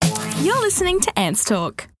You're listening to Ants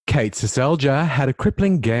Talk. Kate Seselja had a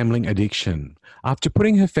crippling gambling addiction. After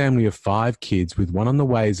putting her family of 5 kids with one on the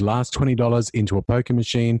way's last $20 into a poker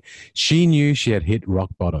machine, she knew she had hit rock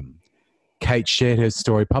bottom. Kate shared her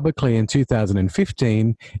story publicly in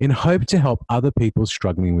 2015 in hope to help other people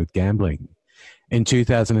struggling with gambling. In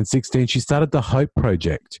 2016, she started the Hope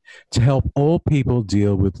Project to help all people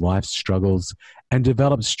deal with life's struggles and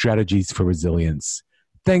develop strategies for resilience.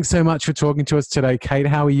 Thanks so much for talking to us today, Kate.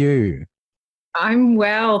 How are you? I'm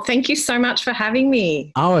well. Thank you so much for having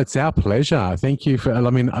me. Oh, it's our pleasure. Thank you for,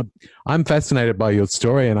 I'm fascinated by your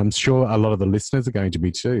story, and I'm sure a lot of the listeners are going to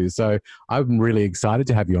be too. So I'm really excited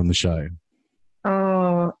to have you on the show.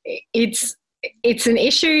 Oh, it's an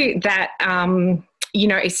issue that,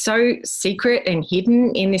 is so secret and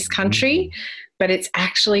hidden in this country, but it's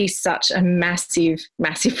actually such a massive,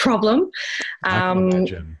 massive problem. I can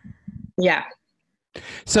imagine. Yeah.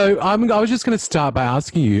 So I was just going to start by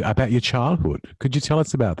asking you about your childhood. Could you tell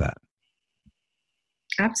us about that?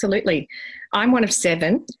 Absolutely. I'm one of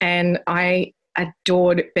 7, and I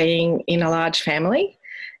adored being in a large family,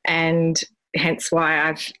 and hence why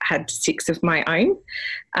I've had 6 of my own.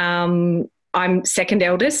 I'm second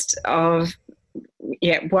eldest of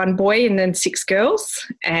 1 boy and then 6 girls,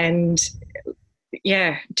 and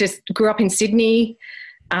just grew up in Sydney.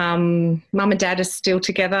 Mum and dad are still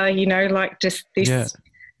together, this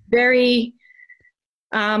very,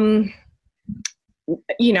 I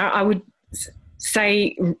would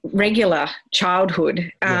say regular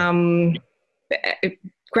childhood.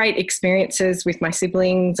 Great experiences with my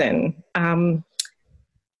siblings, and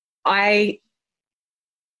I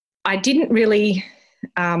didn't really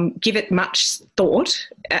give it much thought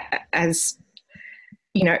as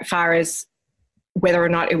far as whether or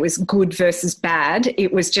not it was good versus bad.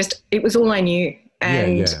 It was all I knew.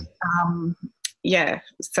 And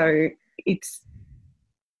so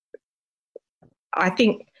I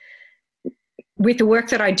think with the work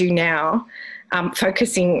that I do now,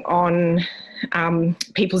 focusing on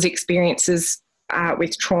people's experiences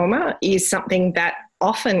with trauma is something that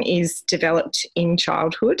often is developed in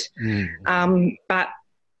childhood. But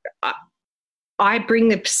I bring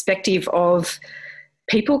the perspective of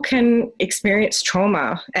people can experience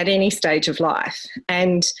trauma at any stage of life.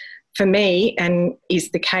 And for me, and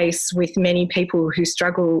is the case with many people who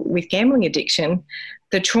struggle with gambling addiction,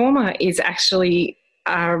 the trauma is actually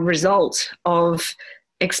a result of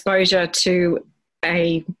exposure to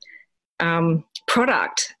a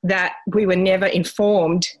product that we were never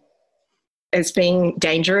informed as being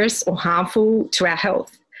dangerous or harmful to our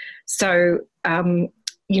health. So, I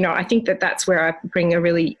think that's where I bring a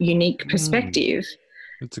really unique perspective.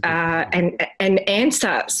 And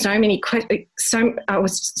answer so many questions. I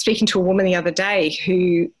was speaking to a woman the other day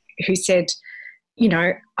who said,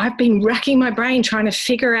 I've been racking my brain trying to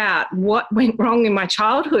figure out what went wrong in my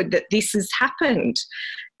childhood that this has happened.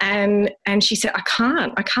 And she said, I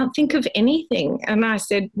can't think of anything. And I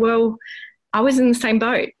said, well, I was in the same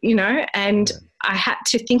boat, and I had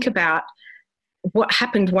to think about what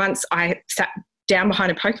happened once I sat down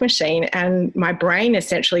behind a poker machine and my brain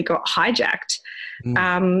essentially got hijacked.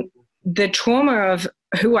 The trauma of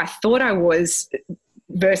who I thought I was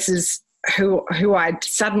versus who I'd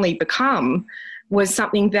suddenly become was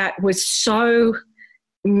something that was so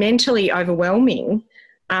mentally overwhelming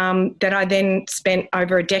that I then spent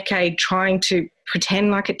over a decade trying to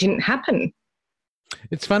pretend like it didn't happen.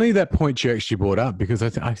 It's funny that point you actually brought up, because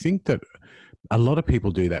I think that a lot of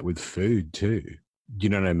people do that with food too. You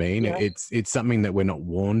know what I mean? Yeah. It's something that we're not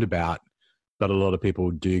warned about, but a lot of people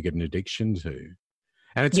do get an addiction to.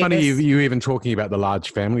 And it's funny you even talking about the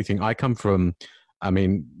large family thing. I come from,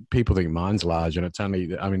 people think mine's large, and it's only,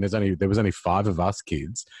 there was only 5 of us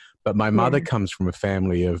kids, but my mother comes from a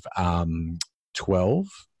family of 12.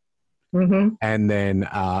 And then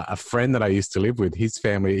a friend that I used to live with, his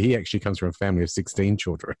family, he actually comes from a family of 16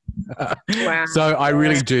 children. Wow. So I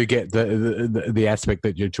really do get the aspect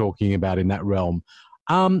that you're talking about in that realm.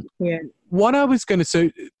 What I was going to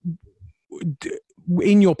say,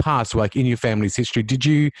 in your past, like in your family's history, did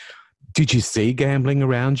you see gambling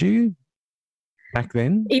around you back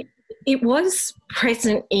then? It was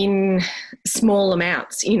present in small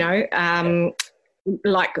amounts,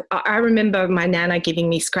 like I remember my nana giving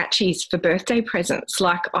me scratchies for birthday presents.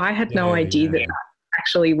 Like I had no idea that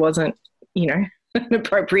actually wasn't, an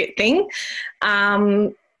appropriate thing.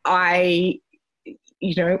 I,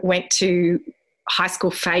 went to high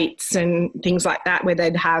school fetes and things like that where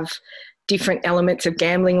they'd have different elements of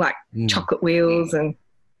gambling, like chocolate wheels and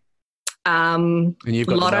you've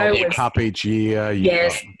got Lotto the Melbourne Cup each year.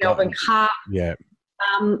 Yes, Melbourne Cup. Yeah.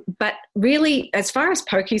 But really, as far as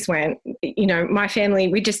pokies went, my family,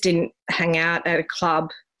 we just didn't hang out at a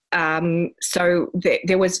club. So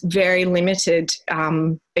there was very limited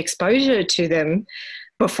exposure to them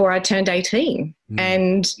before I turned 18.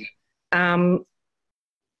 And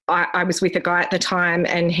I was with a guy at the time,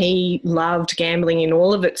 and he loved gambling in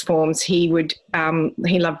all of its forms. He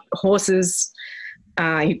loved horses.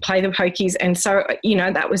 He'd play the pokies. And so,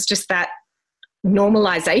 that was just that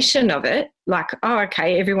normalization of it. Like, oh,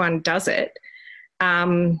 okay, everyone does it.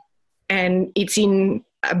 And it's in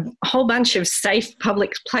a whole bunch of safe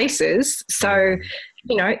public places. So,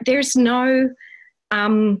 there's no,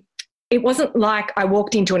 it wasn't like I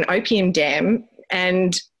walked into an opium den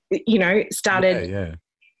and, started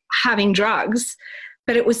having drugs,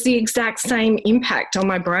 but it was the exact same impact on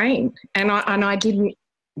my brain. And I didn't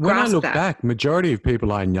When I look that. back, majority of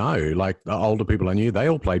people I know, like the older people I knew, they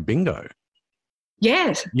all played bingo.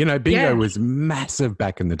 Yes. Bingo was massive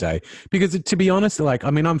back in the day because, to be honest,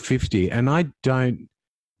 I'm 50 and I don't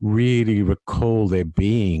really recall there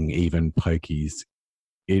being even pokies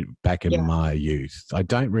back in my youth. I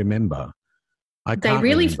don't remember. They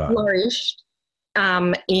really flourished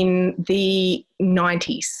in the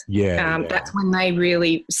 90s. That's when they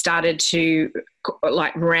really started to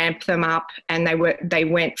ramp them up, and they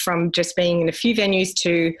went from just being in a few venues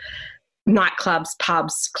to nightclubs,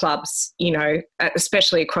 pubs, clubs,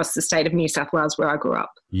 especially across the state of New South Wales where I grew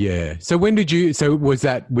up. Yeah. So was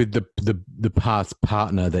that with the past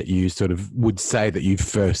partner that you sort of would say that you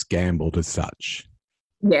first gambled as such?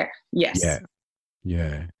 Yeah. Yes.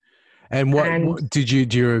 Yeah. And what do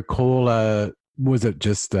you recall? Was it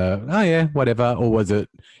just, whatever? Or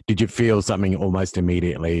did you feel something almost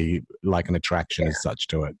immediately, like an attraction as such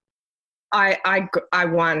to it? I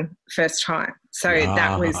won first time. So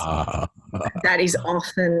that is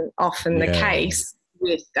often the case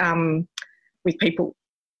with people.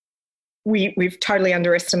 We've totally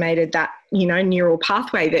underestimated that, neural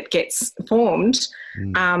pathway that gets formed,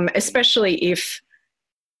 especially if,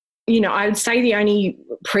 I would say the only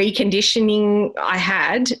preconditioning I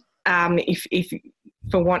had, if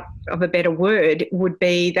for want of a better word, would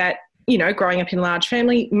be that, growing up in a large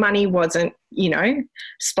family, money wasn't,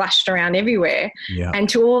 splashed around everywhere. Yeah. And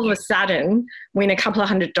to all of a sudden win a couple of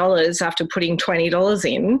 $100 after putting $20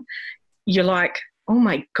 in, you're like, oh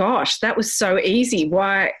my gosh, that was so easy.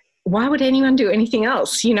 Why would anyone do anything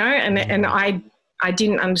else, And I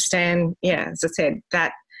didn't understand, as I said,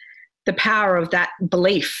 that the power of that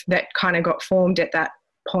belief that kind of got formed at that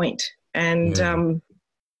point. And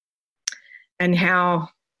how,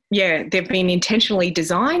 they've been intentionally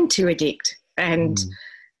designed to addict, and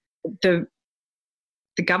the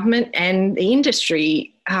government and the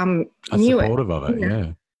industry knew it. Supportive of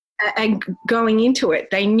it, And going into it,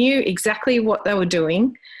 they knew exactly what they were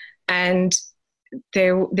doing, and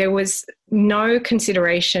there was no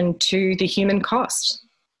consideration to the human cost.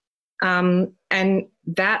 And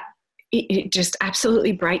that it just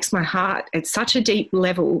absolutely breaks my heart at such a deep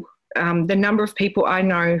level. The number of people I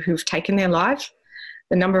know who've taken their life,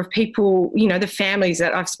 the number of people, the families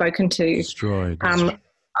that I've spoken to. Destroyed.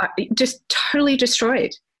 Just totally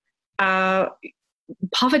destroyed.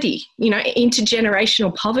 Poverty,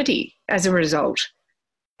 intergenerational poverty as a result,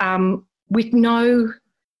 with no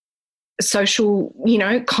social,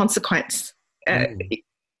 consequence. The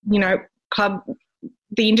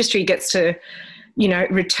industry gets to,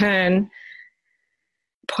 return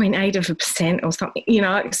 0.8% or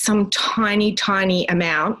something, some tiny, tiny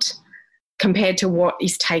amount compared to what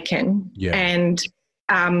is taken. Yeah. And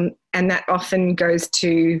that often goes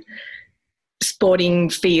to sporting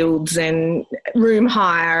fields and room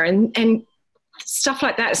hire and stuff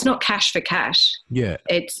like that. It's not cash for cash. Yeah.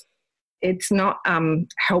 It's not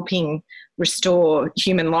helping restore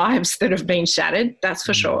human lives that have been shattered. That's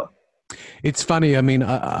for sure. It's funny.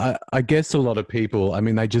 I guess a lot of people,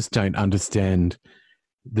 they just don't understand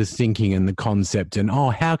the thinking and the concept and,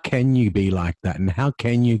 how can you be like that? And how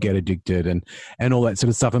can you get addicted and all that sort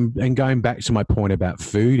of stuff? And going back to my point about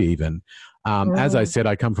food even, as I said,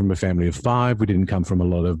 I come from a family of 5. We didn't come from a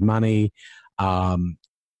lot of money.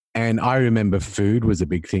 And I remember food was a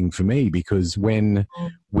big thing for me because when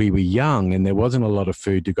we were young and there wasn't a lot of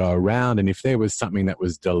food to go around, and if there was something that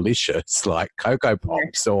was delicious like Cocoa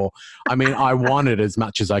Pops or, I wanted as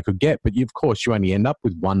much as I could get, but of course you only end up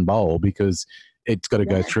with one bowl because it's got to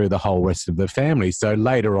go through the whole rest of the family. So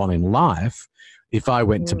later on in life, if I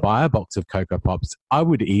went to buy a box of Cocoa Pops, I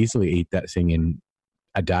would easily eat that thing in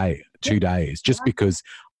a day, 2 days, just because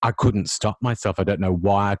I couldn't stop myself. I don't know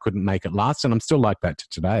why I couldn't make it last. And I'm still like that to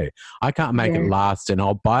today. I can't make it last, and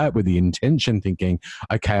I'll buy it with the intention thinking,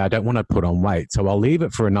 okay, I don't want to put on weight. So I'll leave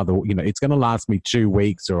it for another, it's going to last me 2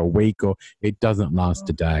 weeks or a week, or it doesn't last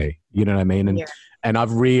a day. You know what I mean? And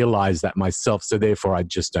I've realized that myself. So therefore I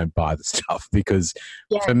just don't buy the stuff because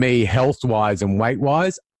for me, health wise and weight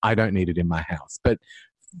wise, I don't need it in my house. But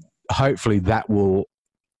hopefully that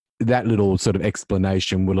little sort of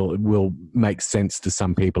explanation will make sense to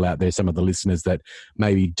some people out there, some of the listeners that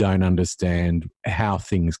maybe don't understand how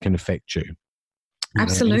things can affect you.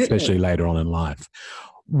 Absolutely. Especially later on in life.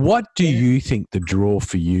 What do you think the draw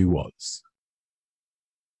for you was?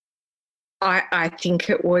 I think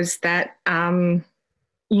it was that, the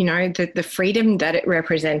freedom that it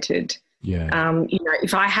represented. Yeah.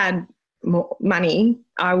 If I had more money,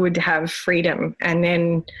 I would have freedom. And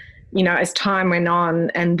then, as time went on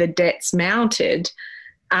and the debts mounted,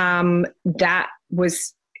 that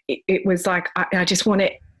was, it was like, I just want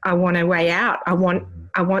it. I want a way out. I want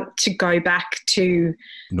to go back to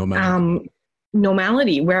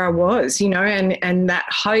normality where I was, and that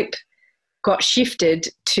hope got shifted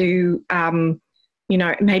to,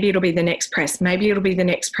 maybe it'll be the next press. Maybe it'll be the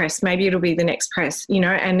next press. Maybe it'll be the next press,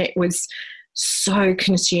 and it was so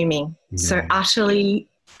consuming, so utterly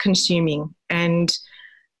consuming. And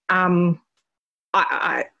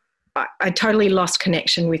I totally lost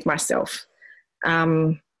connection with myself.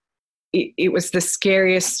 It was the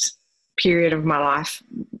scariest period of my life.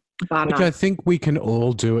 Which I think we can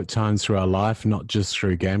all do at times through our life, not just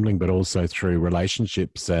through gambling, but also through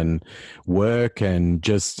relationships and work and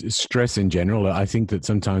just stress in general. I think that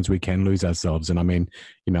sometimes we can lose ourselves. And I mean,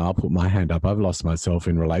 I'll put my hand up. I've lost myself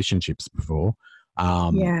in relationships before.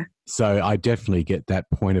 So I definitely get that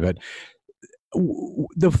point of it.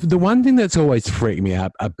 The one thing that's always freaked me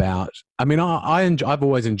out about, I mean, I've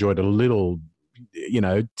always enjoyed a little,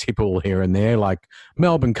 tipple here and there, like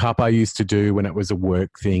Melbourne Cup I used to do when it was a work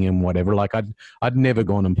thing and whatever. Like I'd never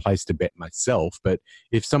gone and placed a bet myself, but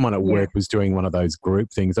if someone at work was doing one of those group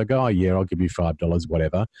things, I go, oh yeah, I'll give you $5,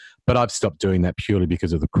 whatever. But I've stopped doing that purely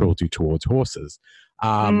because of the cruelty towards horses.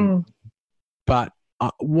 But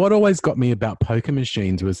what always got me about poker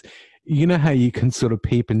machines was, how you can sort of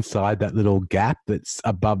peep inside that little gap that's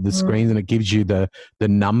above the screens, and it gives you the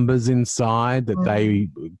numbers inside that they,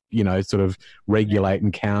 sort of regulate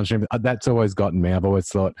and count. That's always gotten me. I've always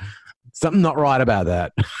thought something not right about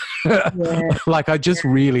that. Like I just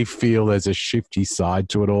really feel there's a shifty side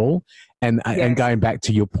to it all. And going back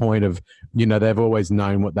to your point of, they've always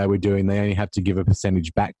known what they were doing. They only have to give a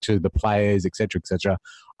percentage back to the players, et cetera, et cetera.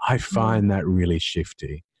 I find that really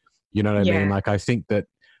shifty. You know what I mean? Like I think that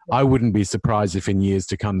I wouldn't be surprised if in years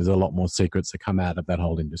to come there's a lot more secrets that come out of that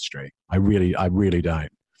whole industry. I really don't.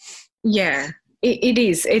 Yeah, it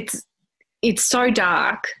is. It's so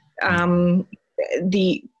dark.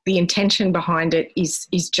 The intention behind it is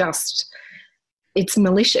just, it's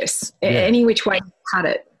malicious. Any which way you cut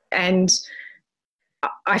it. And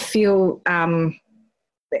I feel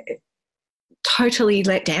totally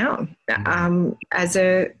let down as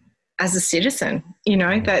a citizen,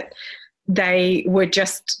 that they were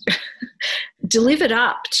just delivered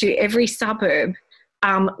up to every suburb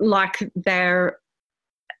like they're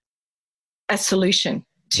a solution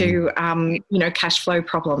to, cash flow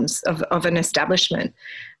problems of an establishment.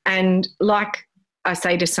 And like I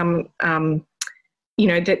say to some,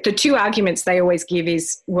 the two arguments they always give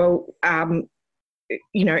is, well,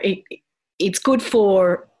 it's good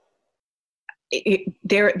for,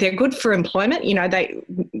 they're good for employment.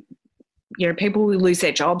 People will lose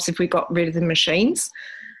their jobs if we got rid of the machines.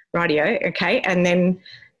 Rightio, okay. And then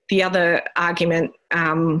the other argument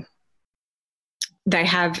they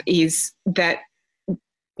have is that,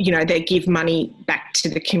 they give money back to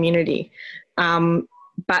the community.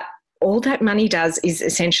 But all that money does is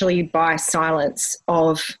essentially buy silence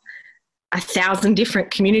of 1,000 different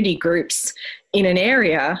community groups in an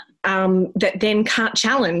area that then can't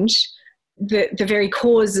challenge the very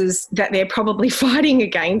causes that they're probably fighting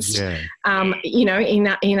against,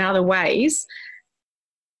 in other ways.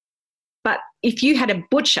 But if you had a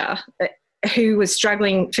butcher who was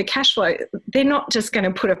struggling for cash flow, they're not just going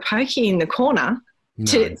to put a pokey in the corner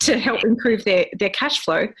to help improve their cash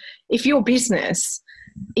flow. If your business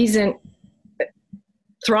isn't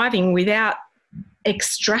thriving without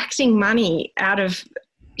extracting money out of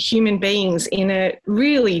human beings in a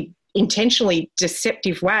really intentionally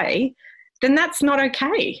deceptive way, then that's not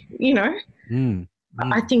okay,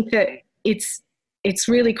 I think that it's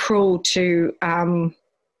really cruel to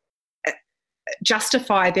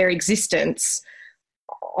justify their existence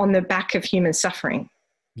on the back of human suffering.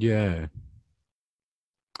 Yeah.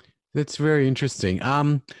 That's very interesting.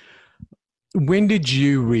 When did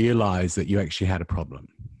you realize that you actually had a problem?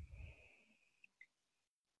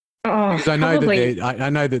 Oh, Because I know probably. that I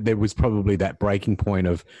know that there was probably that breaking point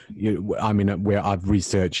of, I mean, where I've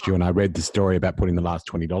researched you and I read the story about putting the last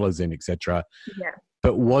 $20 in, etc. Yeah.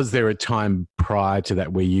 But was there a time prior to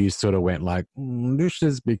that where you sort of went like, this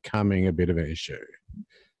is becoming a bit of an issue?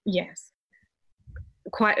 Yes.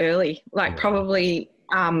 Quite early, like probably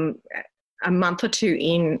a month or two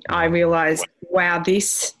in, I realized, wow,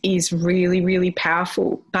 this is really, really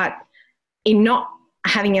powerful. But in not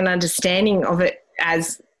having an understanding of it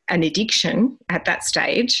as an addiction at that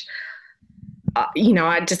stage,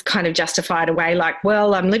 I just kind of justified away like,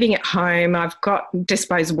 well, I'm living at home. I've got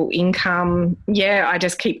disposable income. Yeah, I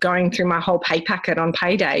just keep going through my whole pay packet on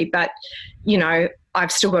payday. But, I've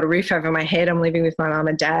still got a roof over my head. I'm living with my mum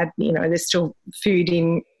and dad. There's still food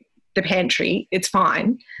in the pantry. It's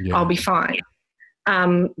fine. Yeah. I'll be fine.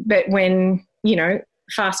 But when,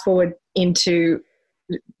 fast forward into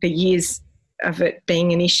the years of it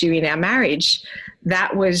being an issue in our marriage,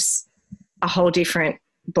 that was a whole different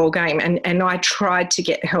ball game. And I tried to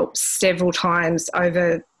get help several times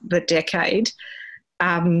over the decade.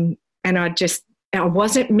 And I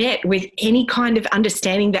wasn't met with any kind of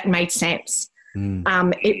understanding that made sense.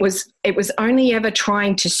 It was only ever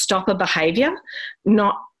trying to stop a behaviour,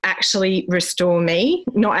 not actually restore me,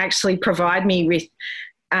 not actually provide me with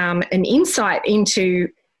an insight into,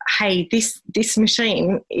 hey, this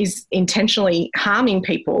machine is intentionally harming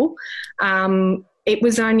people. It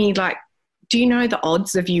was only like, do you know the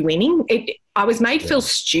odds of you winning? I was made feel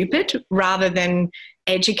stupid rather than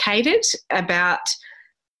educated about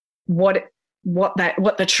what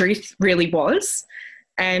the truth really was.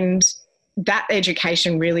 And that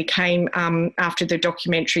education really came after the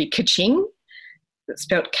documentary Kaching. It's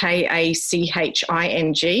spelled Kaching.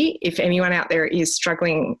 If anyone out there is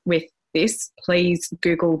struggling with this, please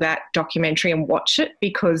Google that documentary and watch it,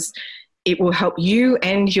 because it will help you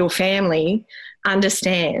and your family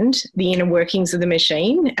understand the inner workings of the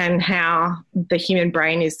machine and how the human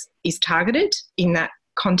brain is targeted in that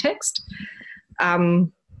context.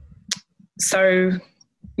 So,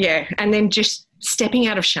 yeah, and then just stepping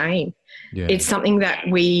out of shame. Yeah. It's something that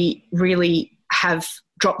we really have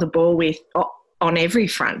dropped the ball with on every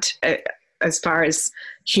front as far as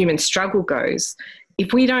human struggle goes.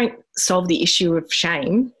 If we don't solve the issue of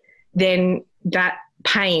shame, then that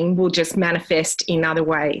pain will just manifest in other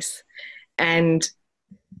ways. And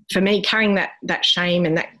for me, carrying that shame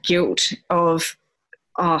and that guilt of,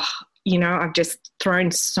 I've just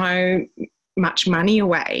thrown so much money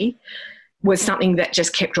away, was something that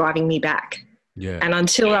just kept driving me back. Yeah. And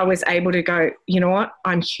until I was able to go, you know what,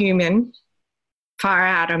 I'm human, far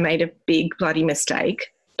out, I made a big bloody mistake.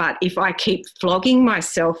 But if I keep flogging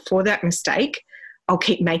myself for that mistake, I'll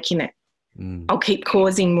keep making it. I'll keep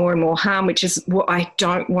causing more and more harm, which is what I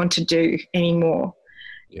don't want to do anymore.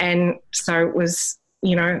 Yeah. And so it was,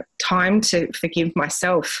 time to forgive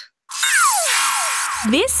myself.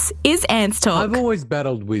 This is Ants Talk. I've always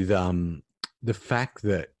battled with the fact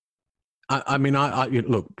that, I mean,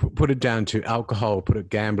 look, put it down to alcohol, put it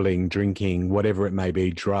gambling, drinking, whatever it may be,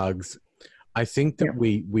 drugs. I think that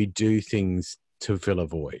we do things to fill a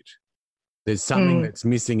void. There's something that's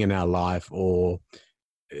missing in our life, or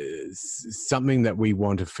something that we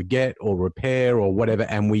want to forget or repair or whatever,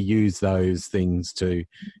 and we use those things to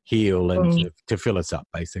heal and to fill us up,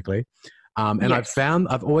 basically. And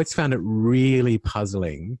I've always found it really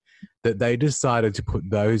puzzling that they decided to put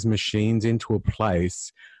those machines into a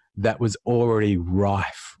place that was already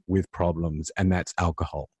rife with problems, and that's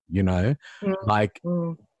alcohol. You've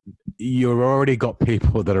already got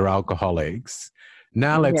people that are alcoholics.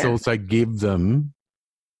 Now let's also give them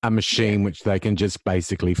a machine which they can just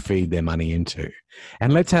basically feed their money into.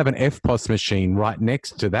 And let's have an FPOS machine right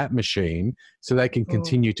next to that machine so they can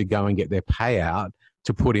continue to go and get their payout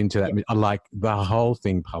to put into that. Like, the whole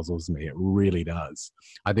thing puzzles me. It really does.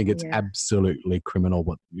 I think it's absolutely criminal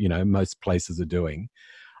what, most places are doing.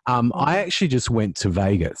 I actually just went to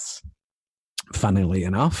Vegas, funnily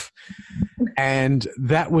enough, and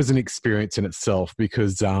that was an experience in itself,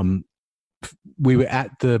 because we were at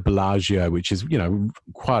the Bellagio, which is,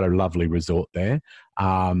 quite a lovely resort there.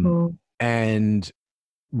 And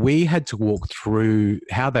we had to walk through,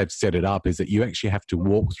 how they've set it up is that you actually have to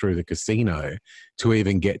walk through the casino to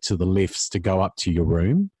even get to the lifts to go up to your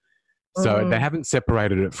room. So they haven't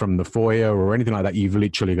separated it from the foyer or anything like that. You've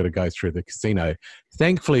literally got to go through the casino.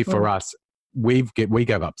 Thankfully for us, we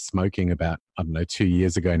gave up smoking about, 2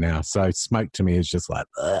 years ago now. So smoke to me is just like,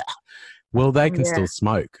 ugh. Well, they can still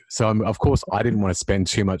smoke. So, of course, I didn't want to spend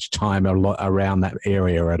too much time around that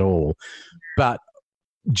area at all. But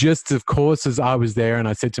just, of course, as I was there and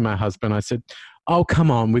I said to my husband, I said, oh,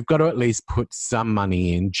 come on, we've got to at least put some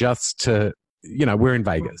money in just to, we're in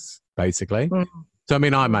Vegas, basically. Mm. So, I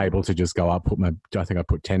mean, I'm able to just go up, I think I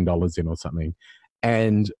put $10 in or something.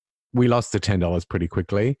 And we lost the $10 pretty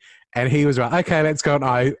quickly. And he was right, okay, let's go. And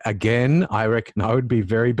I reckon I would be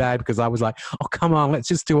very bad because I was like, oh, come on, let's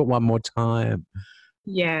just do it one more time.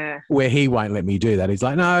 Yeah. Where he won't let me do that. He's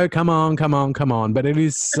like, no, come on. But it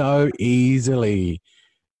is so easily,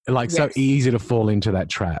 so easy to fall into that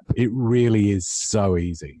trap. It really is so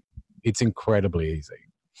easy. It's incredibly easy.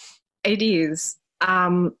 It is.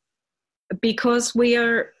 Because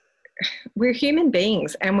we're human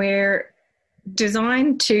beings and we're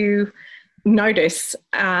designed to notice,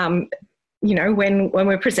 when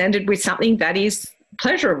we're presented with something that is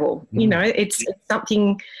pleasurable. It's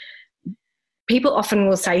something. People often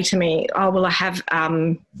will say to me, oh, well, I have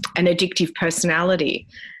an addictive personality.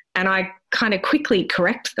 And I kind of quickly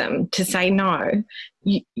correct them to say, no,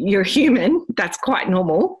 you're human. That's quite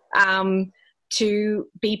normal to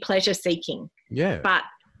be pleasure seeking. Yeah. But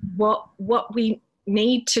what we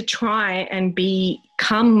need to try and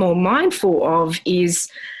become more mindful of is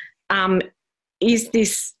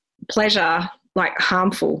this pleasure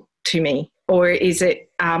harmful to me, or is it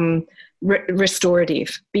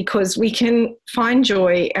restorative? Because we can find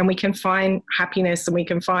joy and we can find happiness and we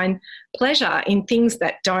can find pleasure in things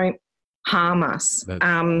that don't harm us.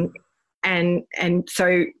 And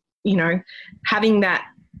so, having that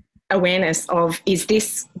awareness of, is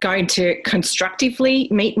this going to constructively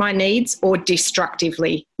meet my needs or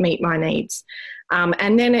destructively meet my needs?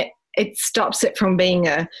 And then it stops it from being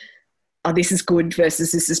this is good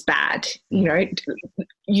versus this is bad.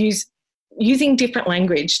 Using different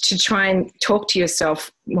language to try and talk to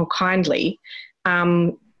yourself more kindly,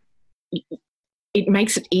 it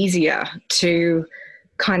makes it easier to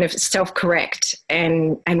kind of self-correct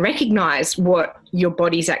and recognize what your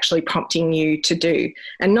body's actually prompting you to do.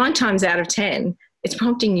 And 9 times out of 10, it's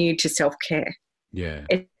prompting you to self-care. Yeah.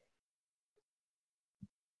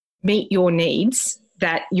 Meet your needs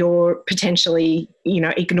that you're potentially,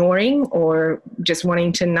 ignoring or just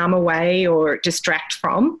wanting to numb away or distract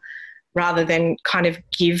from, rather than kind of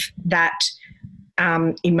give that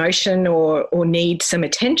emotion or need some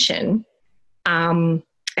attention and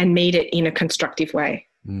meet it in a constructive way.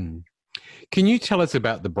 Mm. Can you tell us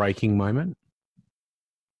about the breaking moment?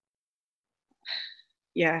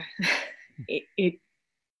 Yeah, it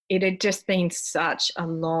had just been such a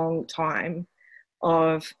long time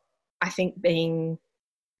of, I think, being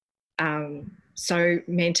so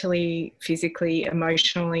mentally, physically,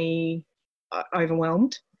 emotionally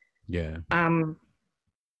overwhelmed. Yeah.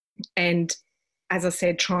 And as I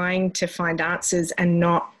said, trying to find answers and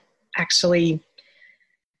not actually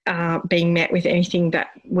being met with anything that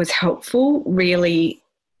was helpful really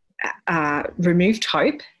removed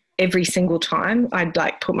hope. Every single time I'd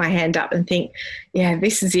put my hand up and think, yeah,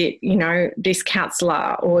 this is it, this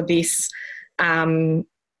counsellor or this,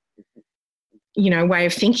 way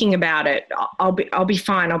of thinking about it, I'll be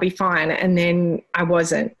fine. And then I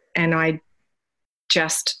wasn't, and I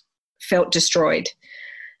just felt destroyed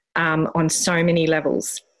on so many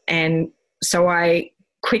levels. And so I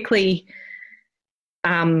quickly,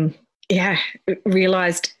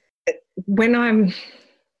 realized when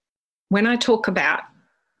I talk about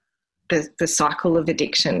the cycle of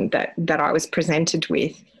addiction that I was presented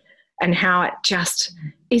with, and how it just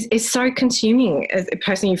is so consuming as a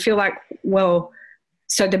person. You feel like, well,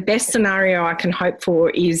 so the best scenario I can hope for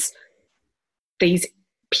is these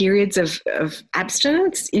periods of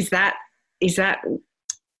abstinence. Is that if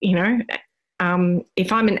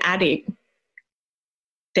I'm an addict,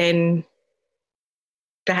 then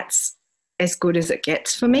that's as good as it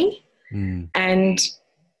gets for me. Mm. And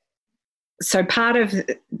so part of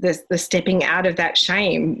the stepping out of that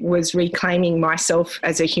shame was reclaiming myself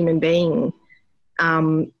as a human being,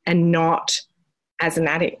 and not as an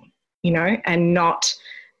addict, and not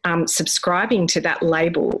subscribing to that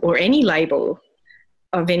label or any label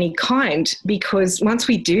of any kind, because once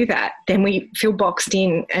we do that, then we feel boxed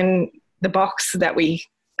in, and the box that we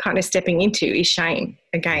kind of stepping into is shame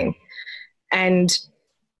again. And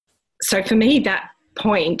so for me, that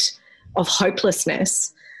point of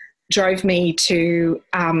hopelessness drove me to,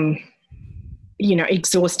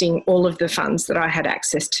 exhausting all of the funds that I had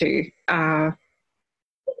access to,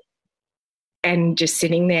 and just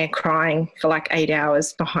sitting there crying for 8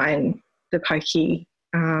 hours behind the pokey.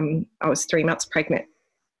 I was 3 months pregnant,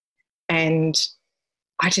 and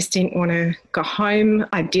I just didn't want to go home.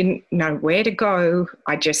 I didn't know where to go.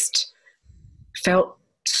 I just felt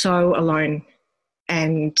so alone.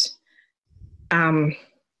 And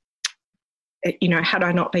you know, had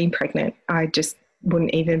I not been pregnant, I just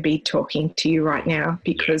wouldn't even be talking to you right now,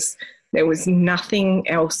 because there was nothing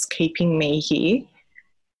else keeping me here.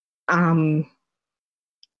 And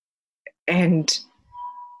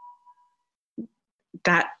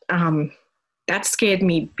that scared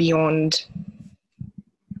me beyond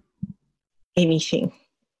anything.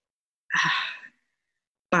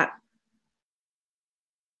 But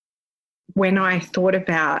when I thought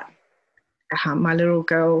about my little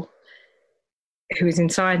girl who was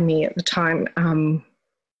inside me at the time,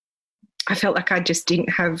 I felt like I just didn't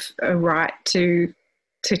have a right to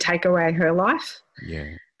take away her life.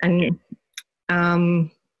 Yeah. And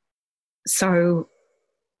so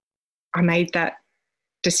I made that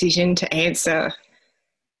decision to answer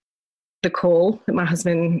the call that my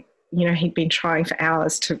husband, you know, he'd been trying for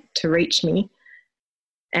hours to reach me.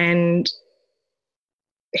 And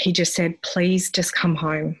he just said, please just come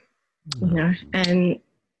home, you know. And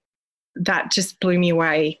that just blew me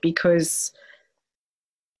away, because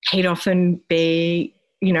he'd often be,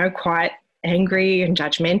 you know, quite angry and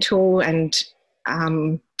judgmental and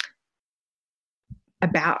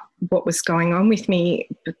about what was going on with me.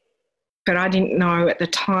 But I didn't know at the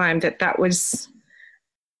time that that was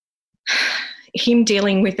him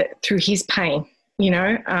dealing with it through his pain, you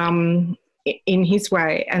know, in his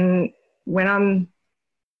way. And when I'm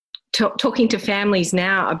talking to families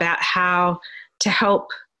now about how to help,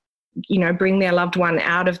 you know, bring their loved one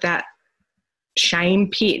out of that shame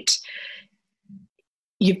pit,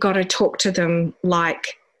 you've got to talk to them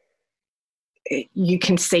like you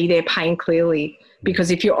can see their pain clearly.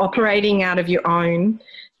 Because if you're operating out of your own,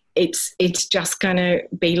 it's just going to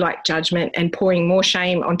be like judgment and pouring more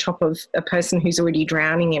shame on top of a person who's already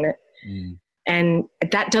drowning in it. And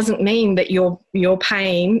that doesn't mean that your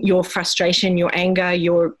pain, your frustration, your anger,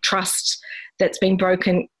 your trust that's been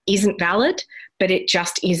broken isn't valid, but it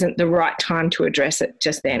just isn't the right time to address it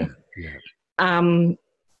just then.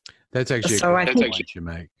 That's actually so a great point you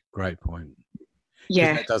make. Great point.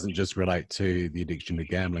 Yeah. That doesn't just relate to the addiction to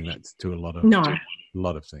gambling. That's to a lot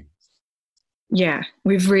of things. Yeah.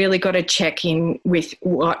 We've really got to check in with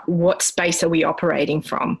what space are we operating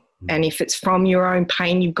from? And if it's from your own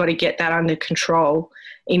pain, you've got to get that under control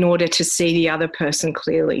in order to see the other person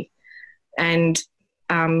clearly. And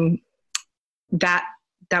that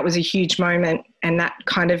was a huge moment, and that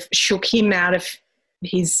kind of shook him out of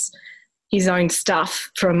his own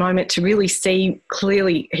stuff for a moment to really see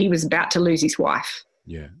clearly he was about to lose his wife.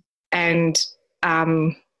 Yeah. And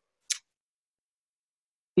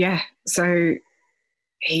so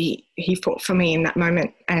he fought for me in that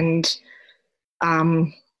moment, and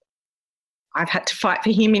I've had to fight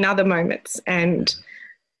for him in other moments. And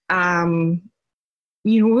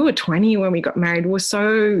you know, we were 20 when we got married. We were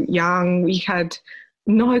so young. We had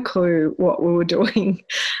no clue what we were doing.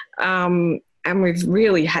 And we've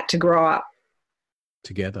really had to grow up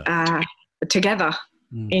together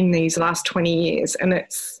in these last 20 years. And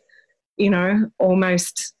it's, you know,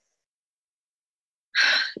 almost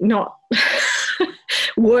not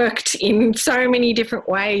worked in so many different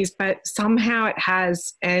ways, but somehow it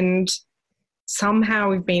has. And somehow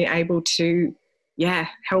we've been able to,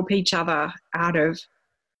 help each other out of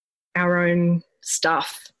our own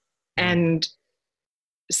stuff and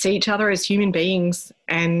see each other as human beings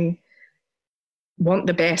and want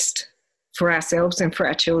the best for ourselves and for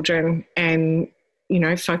our children, and, you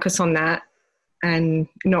know, focus on that and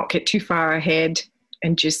not get too far ahead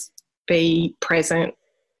and just be present.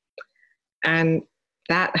 And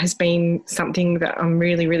that has been something that I'm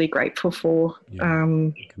really, really grateful for. I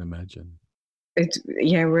can imagine.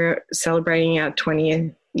 We're celebrating our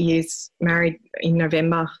 20 years married in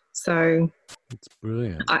November. So it's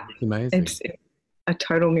brilliant. It's amazing. It's a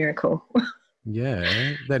total miracle.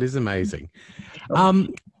 Yeah, that is amazing.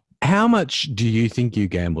 How much do you think you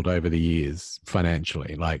gambled over the years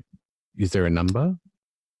financially? Like, is there a number?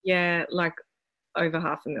 Yeah, like over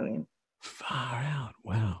 $500,000. Far out.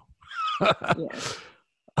 Wow. Yeah.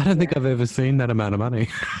 I don't think I've ever seen that amount of money.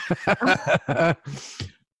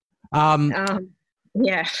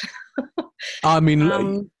 Yeah. I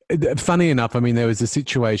mean, funny enough, I mean, there was a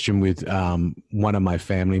situation with one of my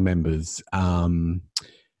family members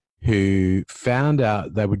who found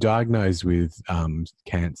out they were diagnosed with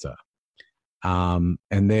cancer. And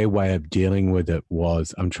their way of dealing with it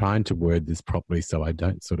was, I'm trying to word this properly so I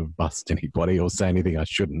don't sort of bust anybody or say anything I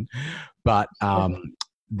shouldn't, but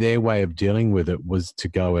their way of dealing with it was to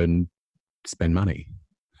go and spend money.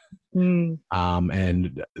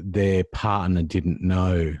 And their partner didn't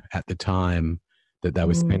know at the time that they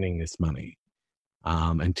were spending this money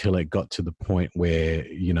until it got to the point where,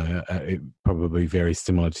 you know, it probably very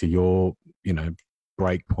similar to your, you know,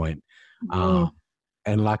 break point,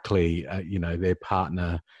 And luckily, their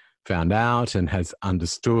partner found out and has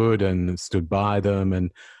understood and stood by them.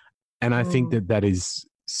 And I think that is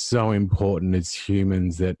so important as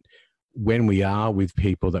humans, that when we are with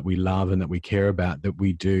people that we love and that we care about, that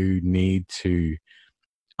we do need to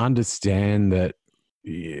understand that.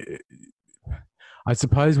 I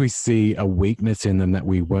suppose we see a weakness in them that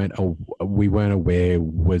we weren't aware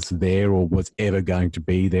was there or was ever going to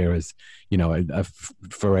be there as, a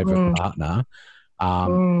forever partner.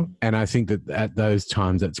 And I think that at those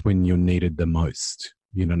times, that's when you're needed the most.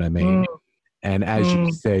 You know what I mean? And as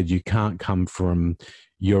you said, you can't come from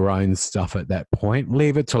your own stuff at that point.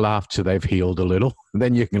 Leave it till after they've healed a little,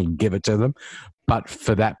 then you can give it to them. But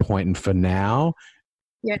for that point and for now,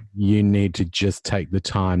 you need to just take the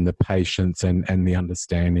time, the patience and the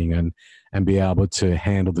understanding and be able to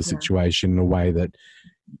handle the situation in a way that,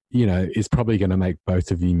 is probably going to make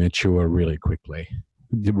both of you mature really quickly,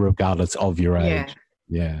 regardless of your age.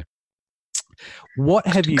 Yeah. What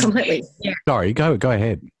have you... Completely. Yeah. Sorry, go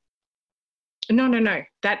ahead. No.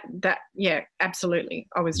 That, absolutely.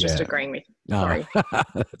 I was just agreeing with you. Sorry.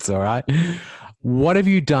 That's all right. What have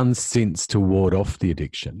you done since to ward off the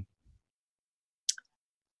addiction?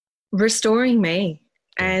 Restoring me.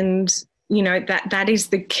 And, that is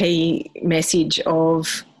the key message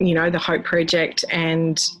of, the Hope Project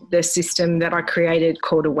and the system that I created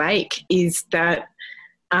called Awake, is that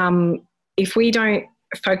if we don't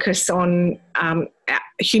focus on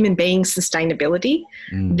human being sustainability,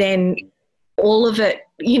 then all of it,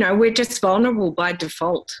 we're just vulnerable by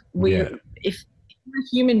default. If you're a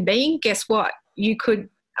human being, guess what? You could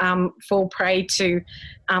fall prey to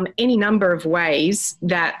any number of ways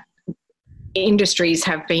that industries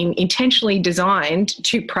have been intentionally designed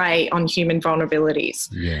to prey on human vulnerabilities.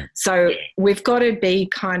 Yeah. So we've got to be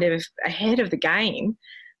kind of ahead of the game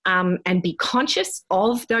and be conscious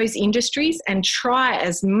of those industries and try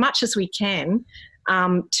as much as we can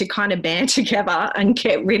to kind of band together and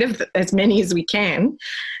get rid of as many as we can.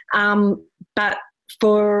 But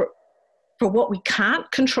for what we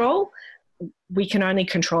can't control, we can only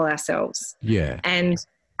control ourselves. Yeah. And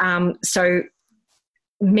so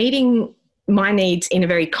meeting my needs in a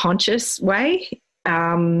very conscious way,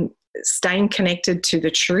 staying connected to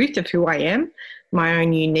the truth of who I am, my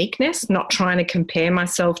own uniqueness, not trying to compare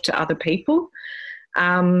myself to other people,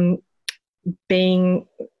 being,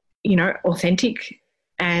 authentic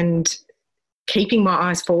and keeping my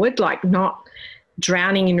eyes forward, like not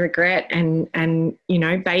drowning in regret and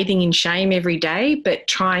bathing in shame every day, but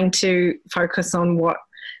trying to focus on what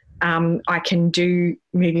I can do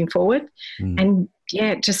moving forward. And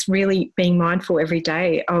just really being mindful every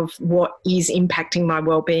day of what is impacting my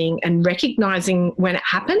well-being and recognizing when it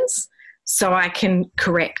happens so I can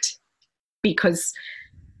correct. Because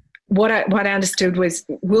what I understood was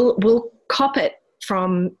we'll cop it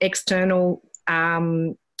from external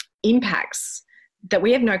impacts that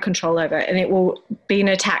we have no control over, and it will be an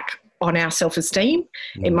attack on our self-esteem.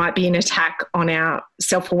 It might be an attack on our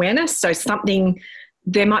self-awareness. So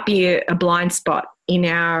there might be a blind spot in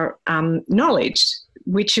our knowledge,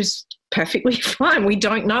 which is perfectly fine. We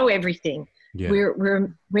don't know everything. Yeah.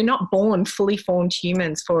 We're not born fully formed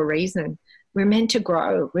humans for a reason. We're meant to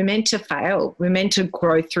grow. We're meant to fail. We're meant to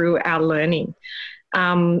grow through our learning.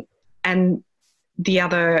 And the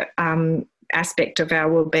other aspect of our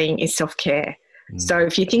well-being is self-care. So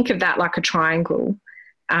if you think of that like a triangle,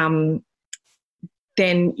 then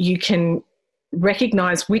you can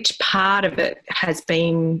recognize which part of it has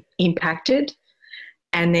been impacted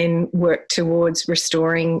and then work towards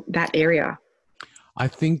restoring that area. I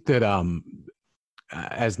think that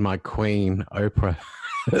as my queen, Oprah,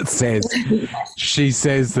 says, she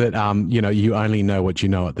says that, you only know what you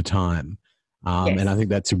know at the time. And I think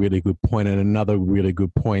that's a really good point. And another really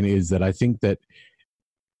good point is that I think that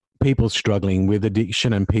people struggling with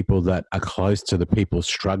addiction and people that are close to the people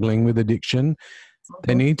struggling with addiction,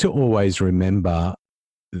 they need to always remember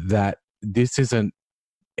that this isn't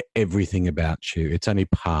everything about you. It's only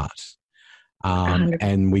part.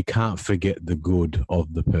 And we can't forget the good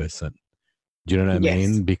of the person. Do you know what I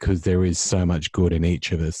mean? Because there is so much good in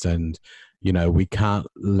each of us. And, we can't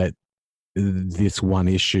let this one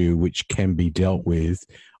issue, which can be dealt with,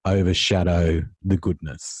 overshadow the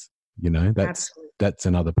goodness. That's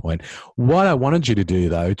another point. What I wanted you to do,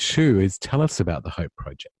 though, too, is tell us about the Hope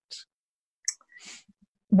Project.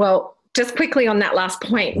 Well, just quickly on that last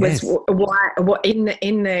point was what in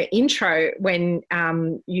the intro when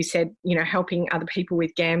you said helping other people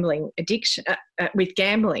with gambling addiction with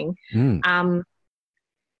gambling,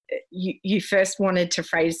 you first wanted to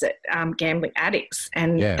phrase it gambling addicts,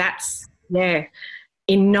 and that's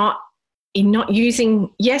in not in not using,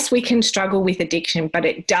 yes, we can struggle with addiction, but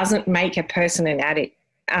it doesn't make a person an addict.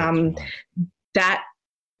 Right. That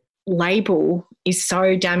label is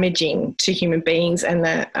so damaging to human beings, and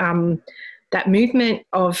that movement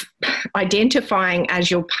of identifying as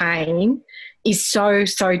your pain is so,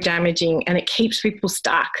 so damaging, and it keeps people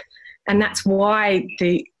stuck. And that's why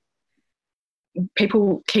the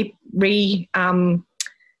people keep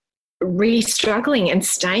re-struggling and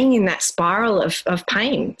staying in that spiral of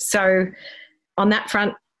pain. So on that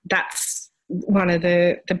front, that's one of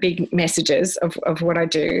the big messages of what I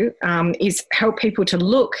do, is help people to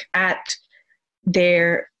look at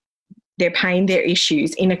their pain, their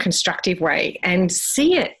issues in a constructive way, and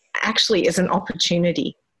see it actually as an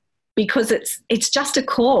opportunity, because it's just a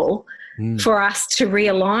call for us to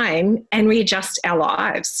realign and readjust our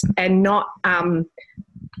lives, and not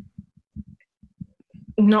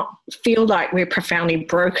feel like we're profoundly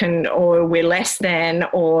broken, or we're less than,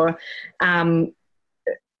 or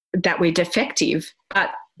that we're defective,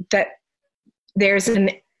 but that there's an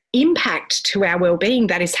impact to our well-being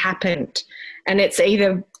that has happened, and it's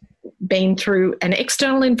either been through an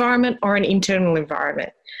external environment or an internal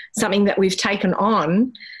environment, something that we've taken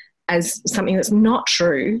on as something that's not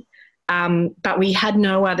true, but we had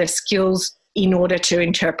no other skills in order to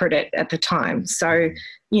interpret it at the time. So,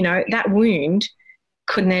 that wound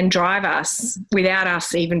could then drive us without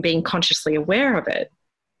us even being consciously aware of it.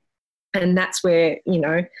 And that's where,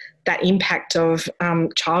 that impact of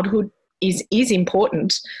childhood is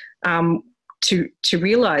important, to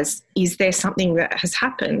realise, is there something that has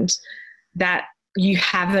happened that you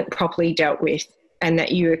haven't properly dealt with, and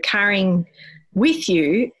that you are carrying with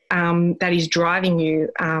you, that is driving you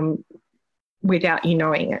without you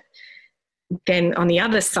knowing it. Then on the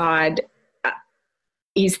other side,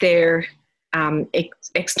 is there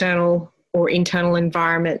external or internal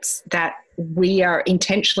environments that we are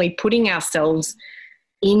intentionally putting ourselves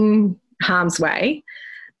in harm's way,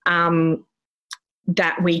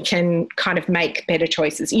 that we can kind of make better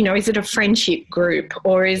choices? Is it a friendship group,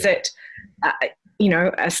 or is it,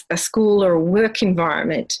 a school or a work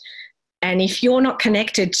environment? And if you're not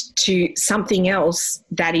connected to something else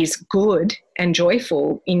that is good and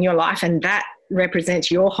joyful in your life, and that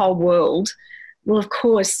represents your whole world, well, of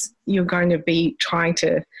course, you're going to be trying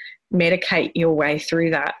to medicate your way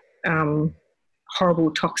through that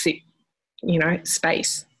horrible, toxic,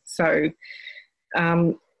 space. So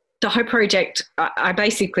the Hope Project, I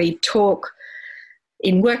basically talk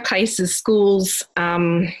in workplaces, schools,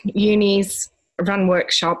 unis, run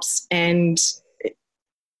workshops, and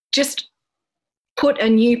just put a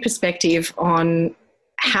new perspective on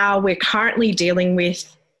how we're currently dealing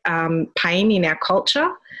with pain in our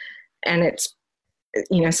culture. And it's,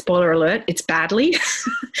 spoiler alert, it's badly.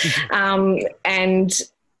 And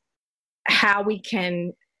how we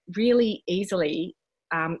can really easily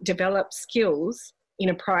develop skills in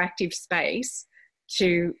a proactive space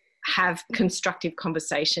to have constructive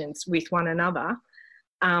conversations with one another,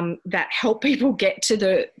 that help people get to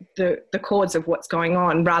the cause of what's going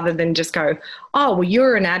on, rather than just go, oh, well,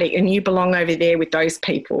 you're an addict and you belong over there with those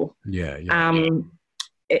people. Yeah.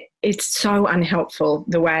 It's so unhelpful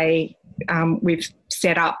the way we've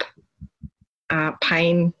set up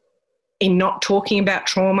pain in not talking about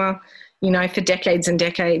trauma, for decades and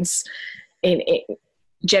decades.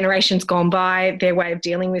 Generations gone by, their way of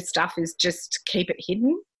dealing with stuff is just keep it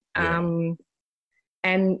hidden.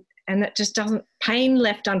 And that just doesn't, pain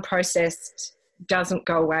left unprocessed doesn't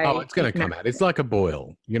go away. Oh, it's going to come out. It's like a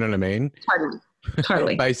boil. You know what I mean?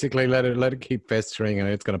 Totally. Basically, let it keep festering, and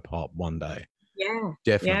it's going to pop one day. Yeah.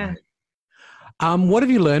 Definitely. Yeah. What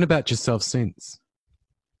have you learned about yourself since?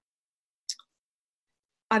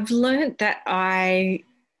 I've learned that I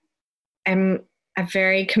am a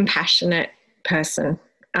very compassionate person.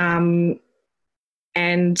 And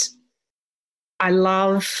I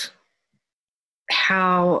love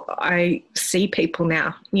how I see people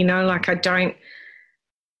now,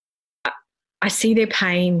 I see their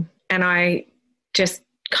pain, and I just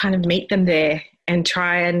kind of meet them there and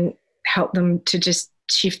try and help them to just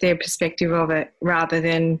shift their perspective of it, rather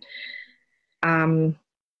than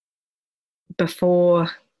before,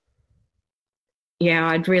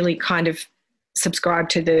 I'd really kind of subscribe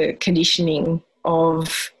to the conditioning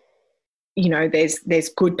of, there's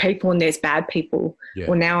good people and there's bad people. Yeah.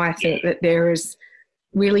 Well, now I think that there is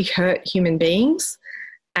really hurt human beings,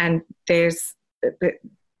 and there's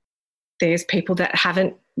people that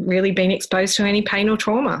haven't really been exposed to any pain or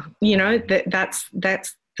trauma. That's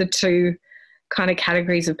the two kind of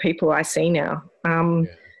categories of people I see now. And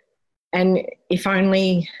if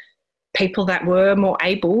only people that were more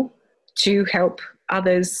able to help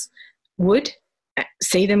others would,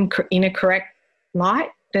 see them in a correct light,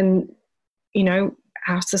 then, you know,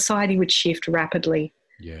 our society would shift rapidly.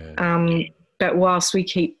 Yeah. But whilst we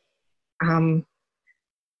keep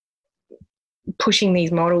pushing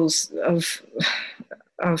these models of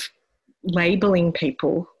labeling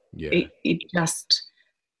people, it just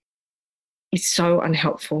is so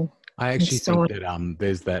unhelpful. I actually think that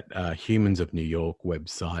there's that Humans of New York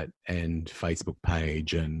website and Facebook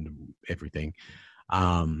page and everything,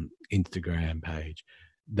 Instagram page,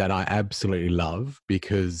 that I absolutely love,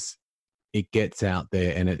 because it gets out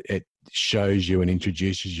there and it shows you and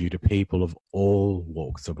introduces you to people of all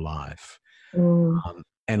walks of life,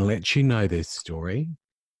 and lets you know their story.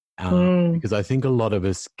 Because I think a lot of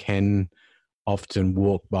us can often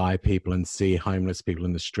walk by people and see homeless people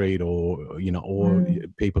in the street, or, you know, or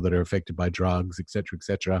people that are affected by drugs, et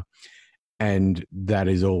cetera, and that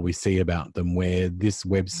is all we see about them, where this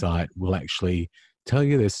website will actually tell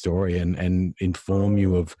you their story and inform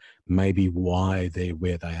you of maybe why they're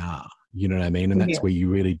where they are. You know what I mean? And that's where you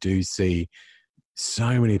really do see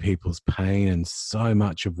so many people's pain and so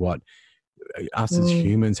much of what us as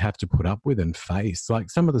humans have to put up with and face.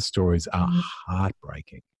 Like, some of the stories are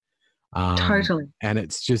heartbreaking. Totally. And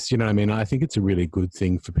it's just, you know what I mean? I think it's a really good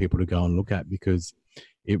thing for people to go and look at, because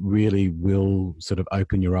it really will sort of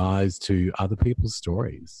open your eyes to other people's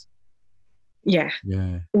stories. Yeah.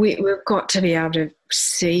 Yeah. We've got to be able to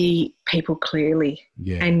see people clearly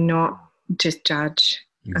and not just judge.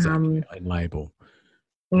 Exactly. And label.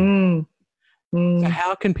 So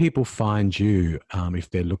how can people find you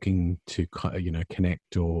if they're looking to, you know,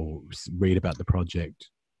 connect or read about the project?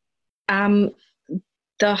 The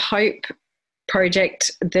Hope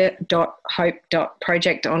Project,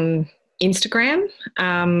 hope.project on Instagram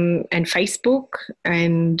and Facebook,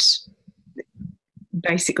 and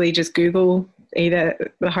basically just Google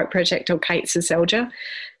either the Hope Project or Kate Seselja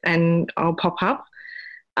and I'll pop up.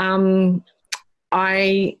 I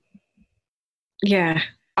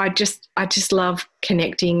just love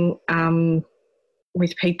connecting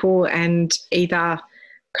with people and either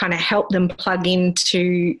kind of help them plug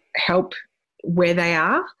into help where they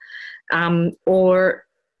are, or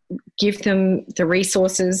give them the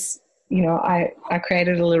resources. You know, I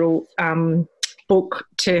created a little book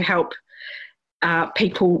to help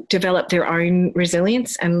people develop their own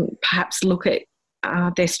resilience and perhaps look at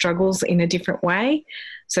their struggles in a different way.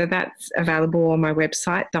 So that's available on my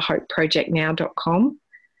website, thehopeprojectnow.com.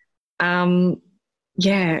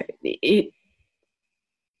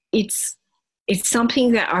 It's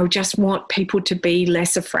something that I just want people to be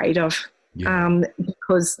less afraid of,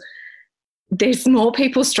 because there's more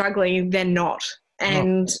people struggling than not.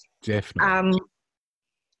 And definitely.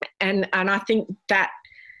 And I think that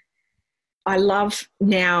I love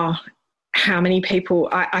now how many people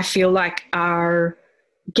I feel like are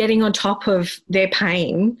getting on top of their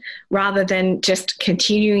pain rather than just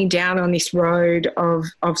continuing down on this road of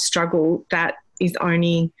struggle that is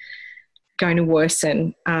only going to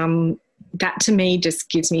worsen. That to me just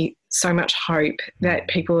gives me so much hope that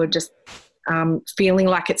people are just feeling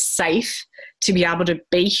like it's safe to be able to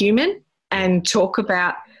be human and talk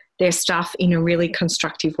about their stuff in a really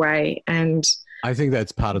constructive way. And I think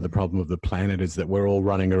that's part of the problem of the planet, is that we're all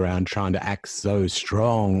running around trying to act so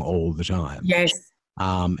strong all the time. Yes.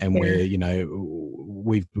 And we're, you know,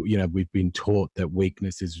 we've been taught that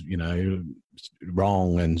weakness is, you know,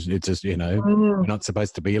 wrong, and it's just, you know, we're not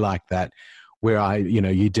supposed to be like that. Where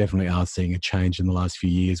you definitely are seeing a change in the last few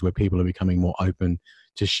years where people are becoming more open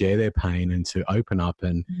to share their pain and to open up,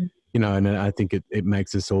 and you know, and I think it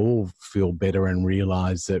makes us all feel better and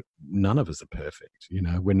realize that none of us are perfect. You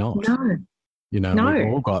know, we're not. No. You know,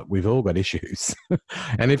 No. we've all got issues.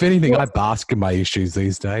 And if anything, I bask in my issues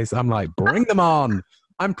these days. I'm like, bring them on.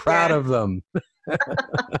 I'm proud of them.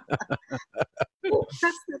 Well,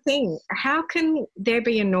 that's the thing. How can there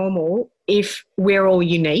be a normal if we're all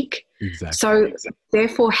unique? Exactly. So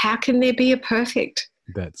therefore, how can there be a perfect?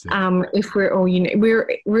 That's it. If we're all unique,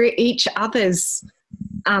 we're each other's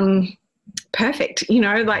perfect. You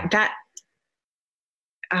know, like that.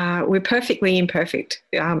 We're perfectly imperfect,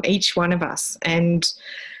 each one of us, and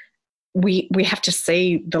we have to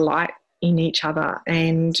see the light in each other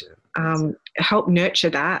and help nurture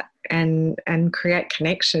that and create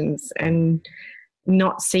connections and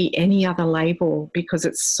not see any other label, because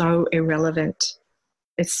it's so irrelevant.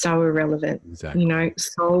 It's so irrelevant. Exactly. You know,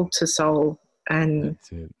 soul to soul and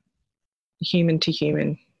human to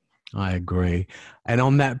human. I agree. And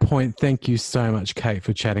on that point, thank you so much, Kate,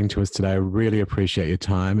 for chatting to us today. I really appreciate your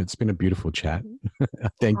time. It's been a beautiful chat.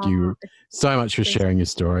 Thank you so much for sharing your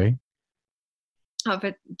story.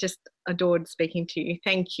 I've just adored speaking to you.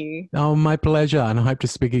 Thank you. Oh, my pleasure. And I hope to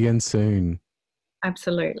speak again soon.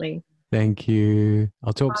 Absolutely. Thank you.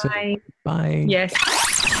 I'll talk soon. Bye. Yes.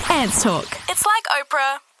 Ants Talk. It's like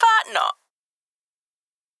Oprah, but not.